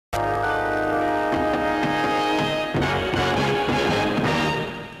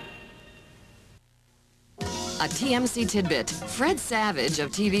A TMC tidbit. Fred Savage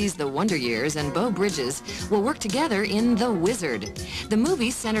of TV's The Wonder Years and Beau Bridges will work together in The Wizard. The movie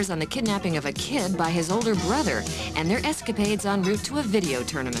centers on the kidnapping of a kid by his older brother and their escapades en route to a video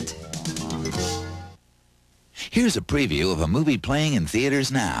tournament. Here's a preview of a movie playing in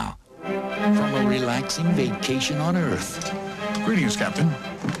theaters now. From a relaxing vacation on Earth. Greetings, Captain.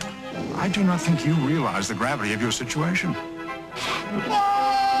 I do not think you realize the gravity of your situation.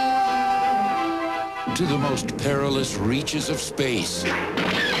 To the most perilous reaches of space.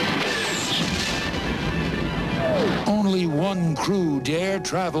 Only one crew dare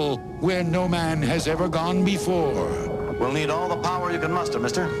travel where no man has ever gone before. We'll need all the power you can muster,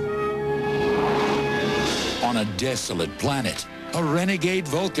 mister. On a desolate planet, a renegade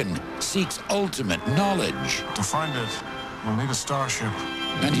Vulcan seeks ultimate knowledge. To find it, we'll need a starship.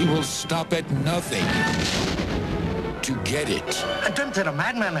 And he will stop at nothing to get it. I dreamt that a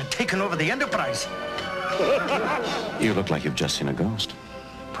madman had taken over the Enterprise. You look like you've just seen a ghost.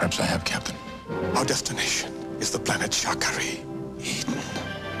 Perhaps I have, Captain. Our destination is the planet Shakari, Eden,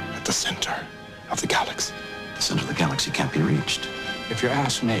 at the center of the galaxy. The center of the galaxy can't be reached. If you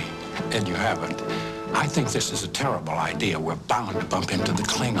ask me, and you haven't, I think this is a terrible idea. We're bound to bump into the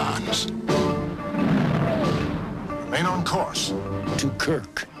Klingons. Remain on course. To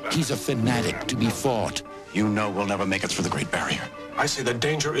Kirk, he's a fanatic to be fought. You know we'll never make it through the Great Barrier. I say the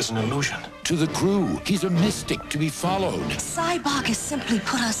danger is an illusion. To the crew, he's a mystic to be followed. Cybok has simply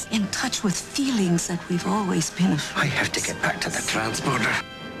put us in touch with feelings that we've always been afraid. I have to get back to the transporter.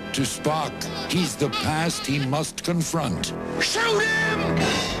 To Spock, he's the past he must confront. Shoot him!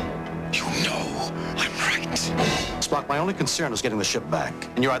 You know I'm right. Spock, my only concern is getting the ship back.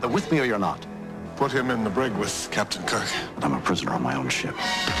 And you're either with me or you're not. Put him in the brig with Captain Kirk. But I'm a prisoner on my own ship.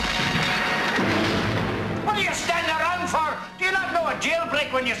 What are you standing around for? Do you not know a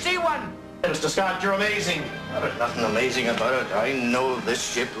jailbreak when you see one? Mr. Scott, you're amazing. There's nothing amazing about it. I know this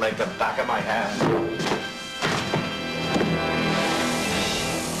ship like the back of my hand.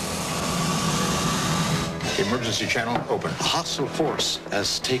 Emergency channel open. A hostile force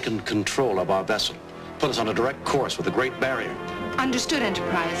has taken control of our vessel. Put us on a direct course with the Great Barrier. Understood,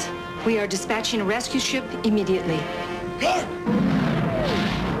 Enterprise. We are dispatching a rescue ship immediately. Bird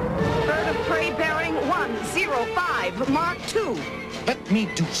of prey bearing 105, Mark II. Let me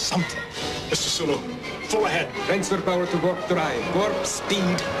do something. Mr. Sulu, full ahead. Transfer power to warp drive. Warp speed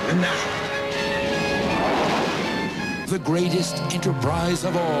now. The greatest enterprise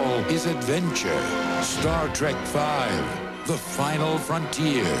of all is adventure. Star Trek V, The Final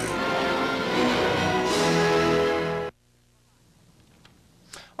Frontier.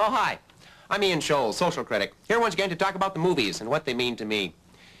 Oh, hi. I'm Ian Shoales, social critic, here once again to talk about the movies and what they mean to me.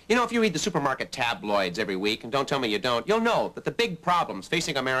 You know, if you read the supermarket tabloids every week, and don't tell me you don't, you'll know that the big problems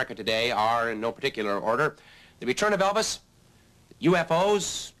facing America today are, in no particular order, the return of Elvis,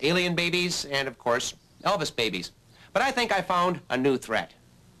 UFOs, alien babies, and, of course, Elvis babies. But I think I found a new threat.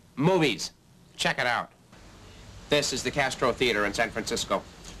 Movies. Check it out. This is the Castro Theater in San Francisco.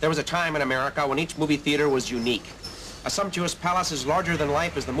 There was a time in America when each movie theater was unique. A sumptuous palace as larger than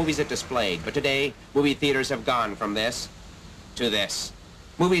life as the movies it displayed. But today, movie theaters have gone from this to this.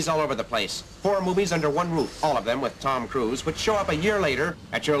 Movies all over the place. 4 movies under one roof, all of them with Tom Cruise, which show up a year later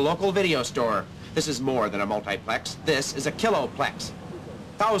at your local video store. This is more than a multiplex. This is a kiloplex.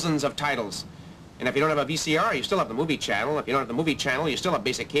 Thousands of titles. And if you don't have a VCR, you still have the movie channel. If you don't have the movie channel, you still have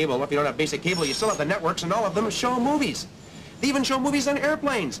basic cable. If you don't have basic cable, you still have the networks, and all of them show movies. They even show movies on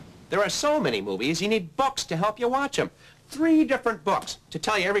airplanes. There are so many movies, you need books to help you watch them. 3 different books to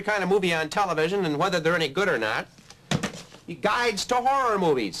tell you every kind of movie on television and whether they're any good or not. Guides to horror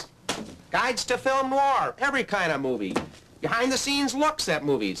movies. Guides to film noir, every kind of movie. Behind-the-scenes looks at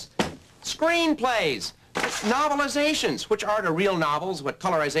movies. Screenplays. Novelizations, which are to real novels what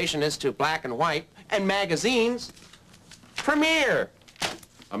colorization is to black and white. And magazines. Premiere.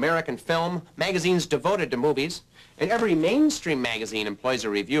 American film, magazines devoted to movies. And every mainstream magazine employs a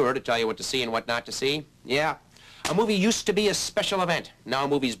reviewer to tell you what to see and what not to see. Yeah, a movie used to be a special event. Now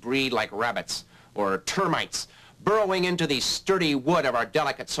movies breed like rabbits or termites, burrowing into the sturdy wood of our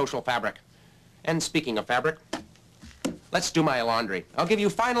delicate social fabric. And speaking of fabric, let's do my laundry. I'll give you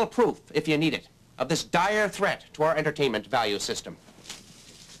final proof, if you need it, of this dire threat to our entertainment value system.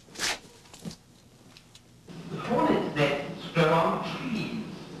 What is that strong cheese?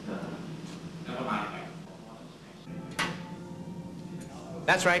 Never mind.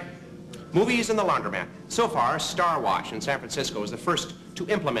 That's right. Movies in the laundromat. So far, Star Wash in San Francisco is the first to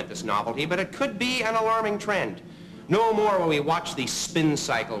implement this novelty, but it could be an alarming trend. No more will we watch the spin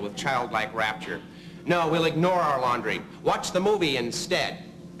cycle with childlike rapture. No, we'll ignore our laundry. Watch the movie instead.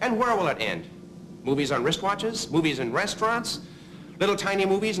 And where will it end? Movies on wristwatches, movies in restaurants, little tiny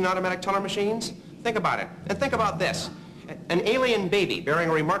movies in automatic teller machines. Think about it. And think about this. An alien baby bearing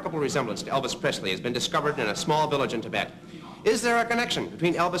a remarkable resemblance to Elvis Presley has been discovered in a small village in Tibet. Is there a connection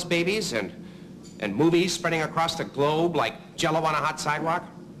between Elvis babies and movies spreading across the globe like Jell-O on a hot sidewalk?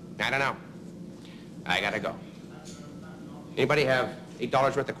 I don't know. I gotta go. Anybody have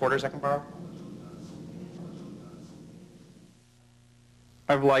 $8 worth of quarters I can borrow?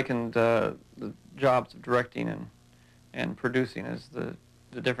 I've likened the jobs of directing and producing as the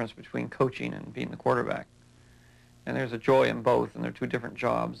difference between coaching and being the quarterback. And there's a joy in both, and they're two different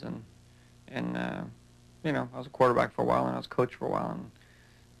jobs. And you know, I was a quarterback for a while, and I was a coach for a while,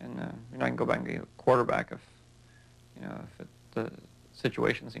 and you know, I can go back and be a quarterback if, you know, if the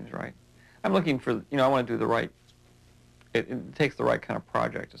situation seems right. I'm looking for, you know, I want to do the right. It takes the right kind of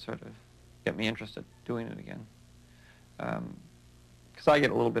project to sort of get me interested in doing it again. Because I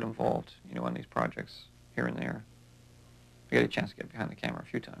get a little bit involved, you know, on these projects here and there. I get a chance to get behind the camera a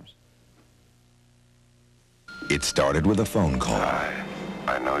few times. It started with a phone call. Hi,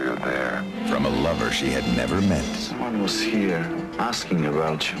 I know you're there. From a lover she had never met. Someone was here asking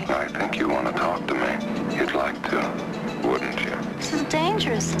about you. I think you want to talk to me. You'd like to, wouldn't you? This is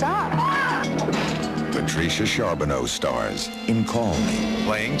dangerous stuff. Patricia Charbonneau stars in Call Me.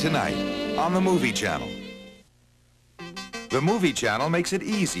 Playing tonight on the Movie Channel. The Movie Channel makes it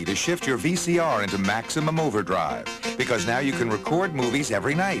easy to shift your VCR into maximum overdrive, because now you can record movies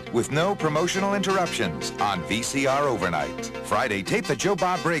every night with no promotional interruptions on VCR Overnight. Friday, tape the Joe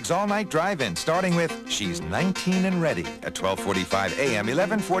Bob Briggs all-night drive-in, starting with She's 19 and Ready at 12:45 a.m.,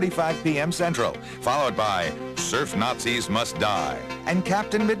 11:45 p.m. Central, followed by Surf Nazis Must Die and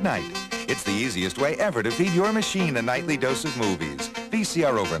Captain Midnight. It's the easiest way ever to feed your machine a nightly dose of movies.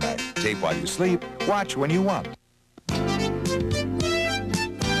 VCR Overnight. Tape while you sleep, watch when you want.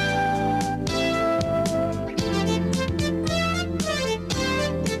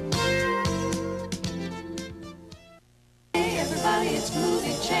 It's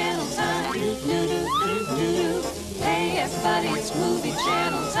movie channel time. Hey, everybody, it's movie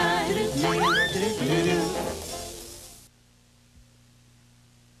channel